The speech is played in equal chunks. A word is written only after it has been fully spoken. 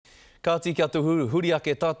Kāti kia te huri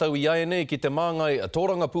ake tātou i ae nei ki te māngai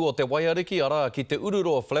tōrangapū o te waiariki, arā ki te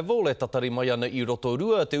Ururoa Flavell e tatari mai ana i roto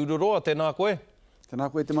rua. Te Ururoa, tēnā koe. Tēnā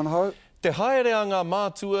koe te manahau. Te haere a ngā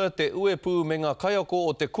mātua, te uepū me ngā kaiako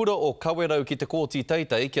o te kura o Kawerau ki te kōti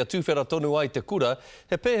teitei, kia tūwhera tonu ai te kura,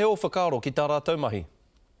 he pēhe o whakaaro ki tā rātou mahi.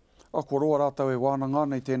 Ko roa rātou e wānanga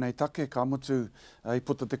nei tēnei take, ka mutu i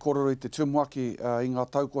puta te kororo i te tūmuaki i ngā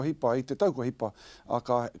taukohipa, i te taukohipa,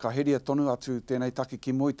 ka heria tonu atu tēnei take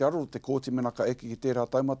ki mui te aro, te kōti mena ka eke ki tērā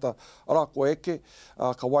taumata, arā ko eke,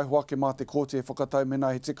 ka waihoake mā te kōti e whakatau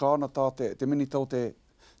mena he tika ana tā te minitau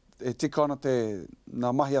e tika ana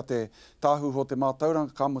nā mahi a te tāhu ho te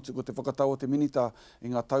mātauranga, ka mutu ko te whakatau o te minita i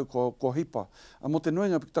ngā tau ko hipa. Mo te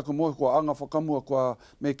nuinga pikitaku moe kua anga whakamua kua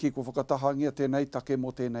me ki ko whakatahangia tēnei take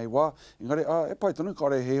mo tēnei wā. Engari, e pai tonu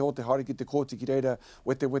kare he o te hari ki te kōti ki reira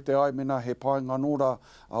wete ai mena he pai ngā nora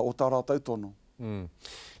o tā rātou tono.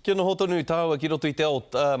 Kia noho tonu tāua ki roto i te ao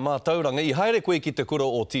mātauranga. I haere koe ki te kura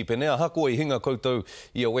o Tīpenea, hako i hinga koutou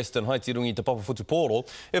i a Western Heights i rungi te Papafutu Pōro.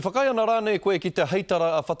 E whakai ana rānei koe ki te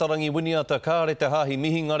heitara a whatarangi winiata kāre te hāhi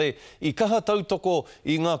mihingare i kaha tautoko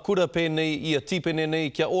i ngā kura pēnei i a Tīpenea nei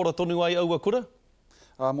kia ora tonu ai aua kura?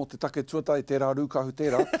 Mo te take tuatai tērā rūkahu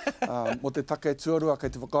tērā, mo te take tuarua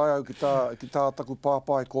kei te whakaiau ki tā taku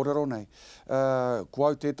pāpā e kōrero nei. Ko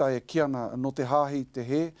au tētai e kiana no te hāhi te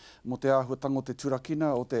he, mo te āhuatango te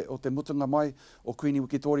turakina o te mutunga mai o Queen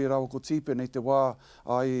Victoria rawa ko Tīpenei te wā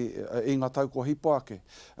i ngā tau ko hipa ake.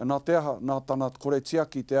 Nā te aha, nā tāna kore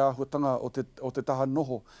tiaki te āhuatanga o te taha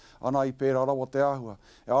noho, ana i pērā rawa te āhua.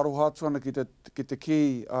 E aro hātu ana ki te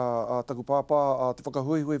ki taku pāpā, te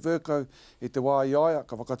whakahuihui wērkau i te wā i aia,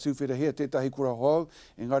 ka whakatūwhera hea tētahi kura hoau,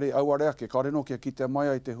 engari auare ake, ka reno kia ki te mai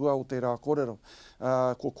i te hua o te rā kōrero.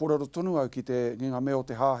 Ko kōrero tonu au ki te nginga mea o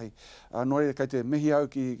te hāhi. Noere kei te mihi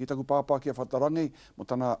au ki taku pāpā kia whatarangi, mo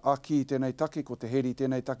tana aki i tēnei take, ko te heri i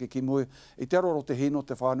tēnei take ki mui, i te aro te hino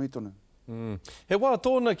te whānui tonu. He wā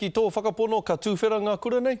tōna ki tō whakapono ka tūwhera ngā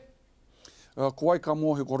kura nei? Ko ai ka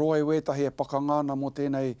mōhi ko roa i wētahi e pakangana mo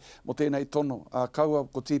tēnei tono. Kaua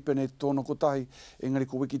ko Tīpenei tono ko tahi, engari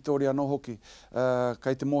ko Victoria no hoki.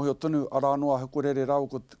 Kei te mōhi o tonu arānoa hukurere rau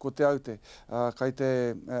ko te aute. Kei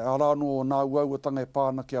te arānoa o nā uauatanga e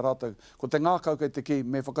pāna ki a rātou. Ko te ngākau kei te ki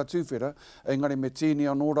me whakatūwhera, engari me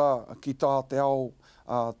tīni anora ki tā te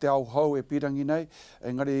ao hau e pirangi nei.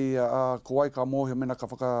 Engari ko ai ka mōhi mena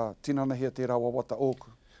ka whakatinana hea tērā wawata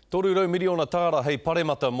ōku. 3 miliona tāra hei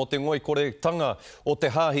paremata mo te ngoi kore tanga o te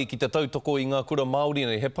hāhi ki te tautoko i ngā kura Maori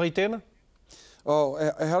nei. He pai tēnā?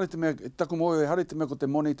 E hari te mea, taku moe, e hari te mea ko te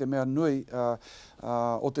moni te mea nui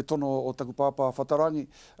o te tono o taku pāpā whatarangi,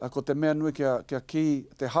 ko te mea nui kia ki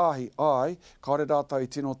te hāhi ai, kaore rāta i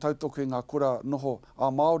tino tautoko i ngā kura noho a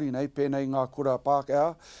Maori nei, pēnei ngā kura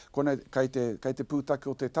Pākehā, kone kei te pūtake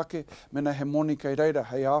o te take, mena he moni kei reira,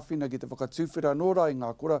 hei āwhina ki te whakatūwhera nora i ngā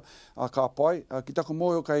kura ka pai. Ki taku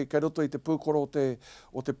moe o kei roto i te pūkoro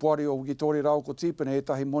o te puari o Victoria rau ko Tīpenei, e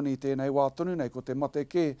tahi moni i tēnei wā tonu nei, ko te mate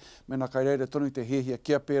ke, mena kei reira tonu te hehia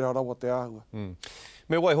kia pērā rawa te āhua.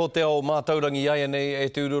 Me wai ho te ao mātaurangi iaia nei e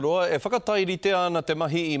te Ururoa, e whakatairi te ana te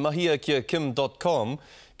mahi i mahia kia kim.com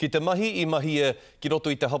ki te mahi i mahia ki roto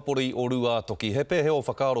i te hapori o rua toki. He pēhe o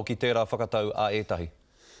whakaaro ki tērā whakatau a ētahi?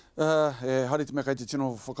 E hari te mea kei te tino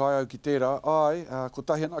whakaiau ki tērā. Ko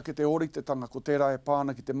tahi ana ke te oritetanga, ko tērā e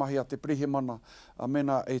pāna ki te mahi a te prihimana,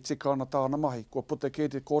 mena e tika ana tāna mahi. Ko puta ke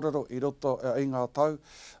te kōrero i roto i ngā tau,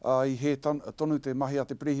 i he tonu te mahi a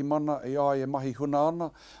te prihimana, i ai e mahi huna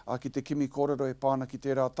ana, ki te kimi kōrero e pāna ki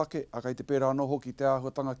tērā take, kei te pērā noho ki te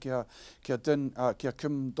āhuatanga kia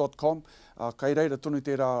kim.com. Kei reira tonu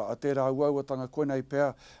tērā uauatanga koinei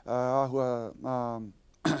pēr āhua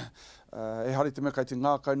e hari te mea kei te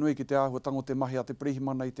ngākai nui ki te āhuatango te mahi a te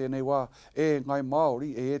prihimana i tēnei wā e ngai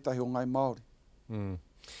Maori, e ētahi o ngai Maori.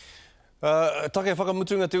 Take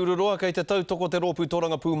whakamutunga te Ururoa kei te tautoko te rōpū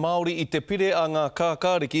tōrangapū Maori i te pire a ngā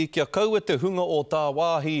kākāriki kia kaua te hunga o tā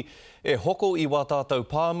wāhi e hoko i wā tātou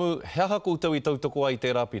pāmu, hea koutou i tautoko ai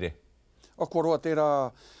tērā pire? Ko roa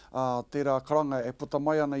tērā karanga e puta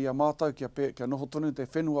mai ana i a mātau kia noho tonu te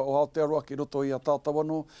whenua o Aotearoa ki roto i a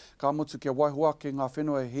tātawano, ka mutu kia waihua ke ngā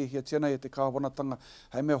whenua e hehia tēnei e te kāwanatanga.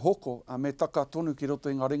 Hei mea hoko, me taka tonu ki roto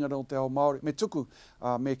i ngā ringara o te ao Māori, me tuku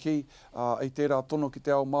me ki i tērā tono ki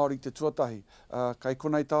te ao Māori te tuatahi. Kei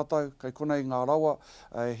konei tātou, kei konei ngā rawa,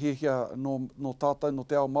 hehia no tātou no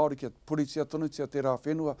te ao Māori kia puritia tonu tia tērā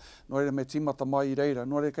whenua, no reira me tīmata mai i reira,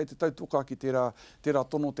 no reira kei te tautoka ki tērā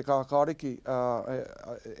tono te kākāriki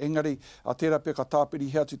hoki. Engari, tērā pe ka tāpiri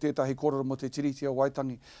hea tu tētahi kōrero mo te tiriti o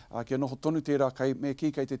Waitangi. Kia noho tonu tērā me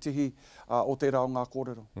ki kei te tihi o tērā o ngā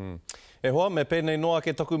kōrero. E hoa, me pēnei noa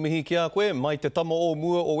ke taku mihi ki a koe, mai te tama o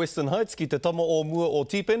mua o Western Heights ki te tama o mua o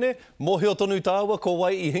Tipene, mohio tonu tāua, ko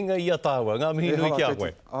wai I hinga I a tāua. Ngā mihi nui ki a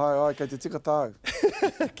koe. Ai, kei te tika tāu.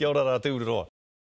 Kia ora rā te Ururoa.